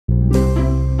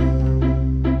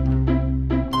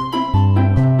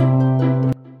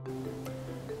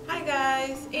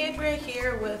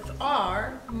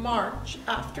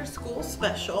after school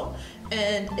special,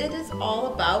 and it is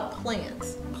all about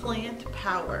plants, plant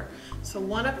power. So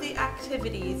one of the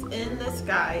activities in this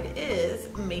guide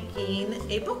is making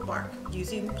a bookmark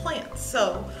using plants.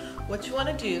 So what you want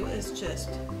to do is just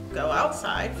go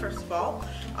outside. First of all,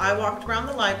 I walked around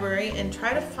the library and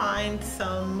try to find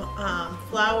some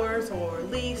flowers or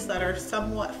leaves that are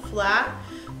somewhat flat.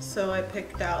 So I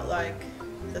picked out like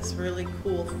this really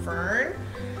cool fern,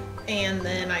 and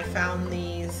then I found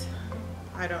these,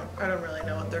 I don't really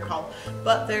know what they're called,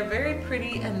 but they're very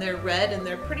pretty and they're red and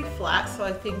they're pretty flat, so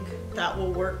I think that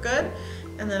will work good.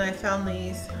 And then I found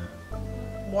these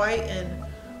white and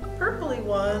purpley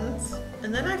ones,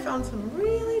 and then I found some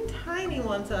really tiny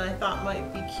ones that I thought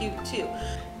might be cute too,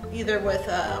 either with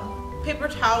a paper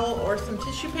towel or some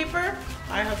tissue paper.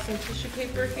 I have some tissue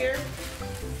paper here.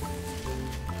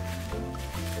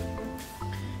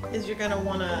 Is you're going to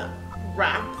want to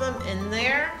wrap them in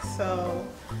there, so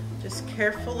just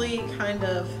carefully kind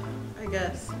of, I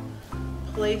guess,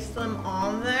 place them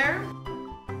on there.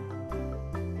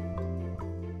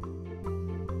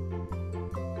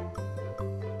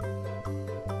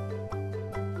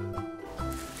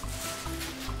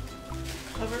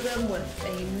 Cover them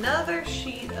with another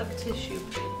sheet of tissue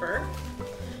paper,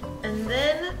 and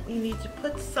then you need to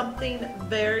put something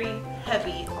very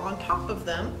heavy on top of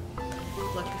them.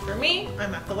 Lucky for me,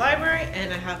 I'm at the library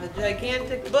and I have a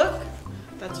gigantic book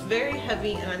that's very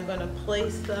heavy, and I'm going to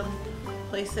place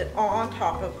it on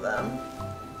top of them,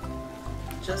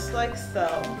 just like so.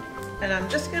 And I'm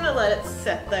just going to let it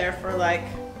sit there for like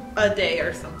a day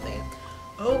or something.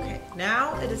 Okay,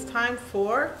 now it is time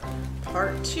for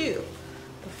part 2.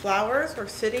 The flowers were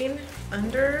sitting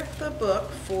under the book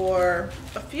for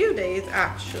a few days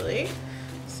actually.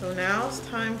 So now it's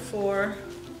time for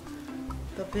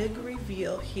the big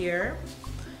reveal here.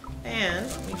 And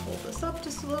let me hold this up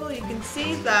just a little. You can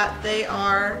see that they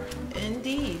are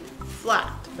indeed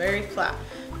flat, very flat.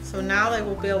 So now they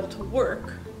will be able to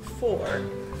work for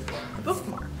the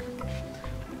bookmark.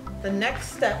 The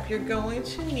next step, you're going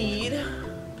to need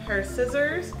a pair of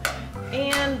scissors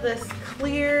and this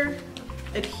clear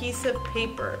adhesive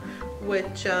paper,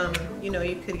 which you know,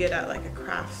 you could get at like a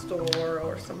craft store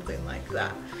or something like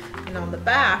that. And on the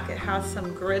back it has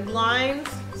some grid lines,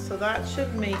 so that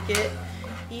should make it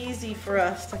easy for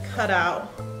us to cut out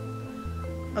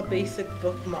a basic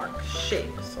bookmark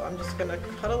shape. So I'm just gonna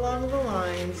cut along the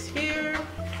lines here.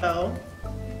 So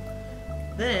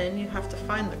then you have to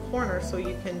find the corner, so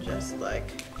you can just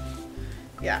like,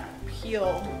 yeah,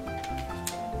 peel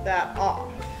that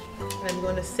off. And I'm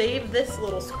going to save this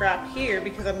little scrap here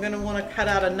because I'm going to want to cut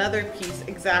out another piece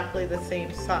exactly the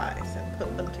same size and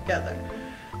put them together.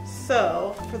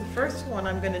 So for the first one,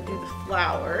 I'm going to do the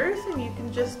flowers, and you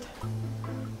can just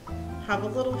have a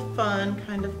little fun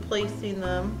kind of placing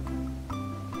them.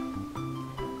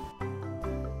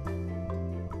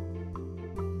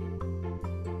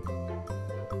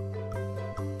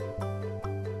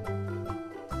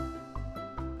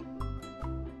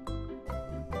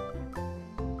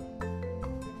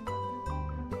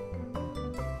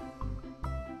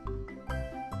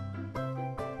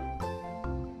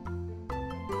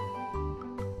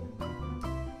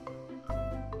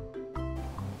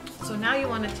 So now you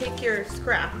want to take your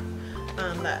scrap,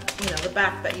 that, you know, the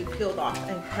back that you peeled off,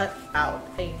 and cut out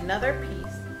another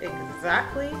piece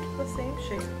exactly the same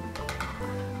shape,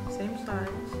 same size.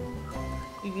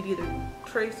 You could either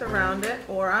trace around it,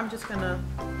 or I'm just gonna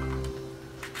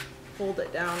fold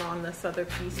it down on this other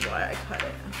piece while I cut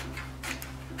it.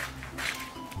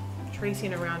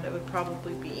 Tracing around it would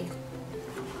probably be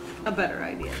a better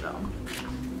idea though.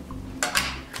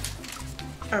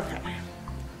 Okay.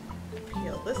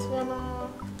 Peel this one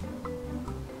off.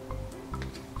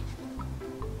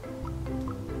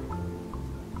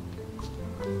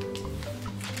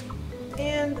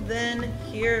 And then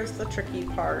here's the tricky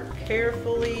part,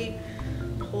 carefully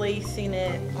placing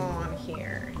it on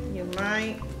here. You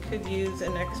could use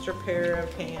an extra pair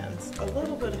of hands. A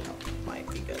little bit of help might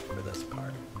be good for this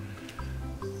part.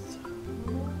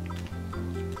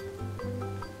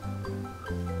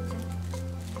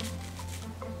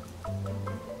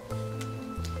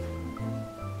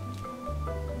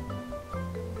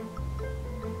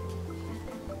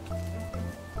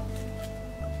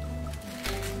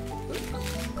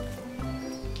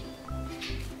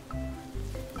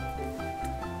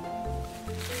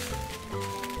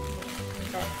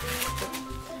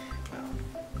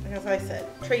 As I said,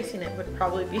 tracing it would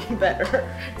probably be better.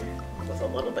 It was a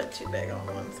little bit too big on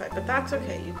one side, but that's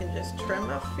okay. You can just trim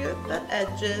off the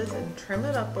edges and trim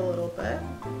it up a little bit.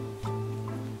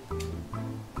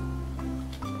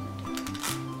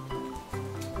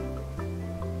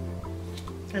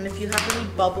 And if you have any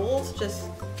bubbles, just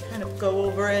kind of go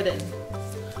over it and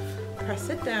press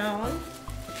it down.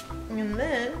 And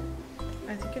then,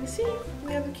 as you can see,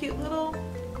 we have a cute little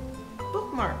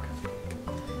bookmark.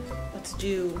 Let's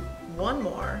do one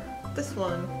more, this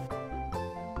one.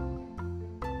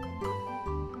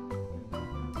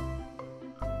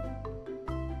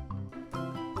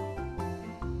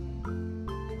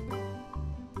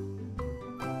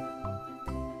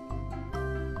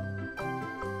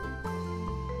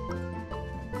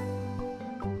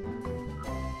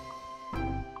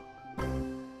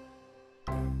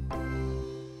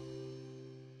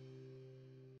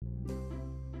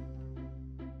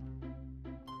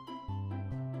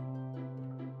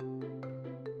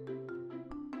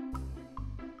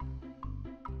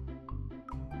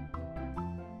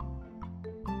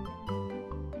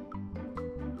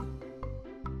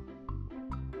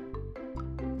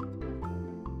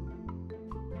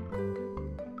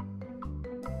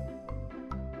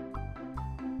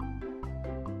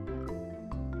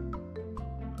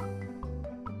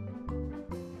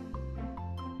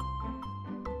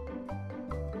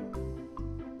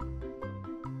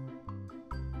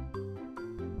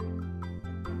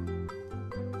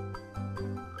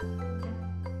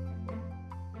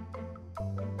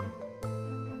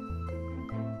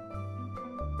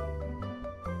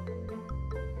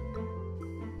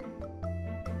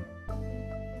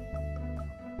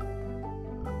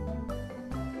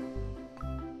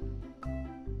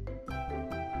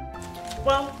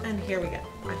 Well, and here we go.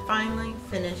 I finally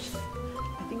finished.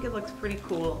 I think it looks pretty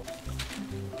cool.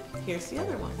 Here's the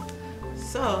other one.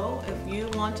 So if you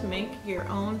want to make your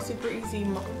own super easy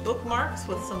bookmarks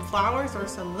with some flowers or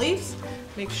some leaves,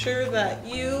 make sure that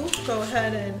you go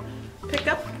ahead and pick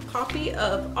up a copy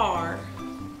of our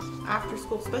after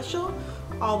school special.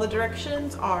 All the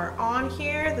directions are on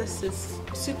here. This is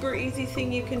super easy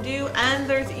thing you can do, and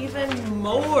there's even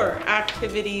more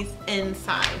activities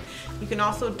inside. You can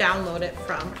also download it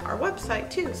from our website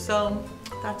too. So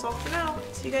that's all for now.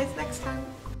 See you guys next time.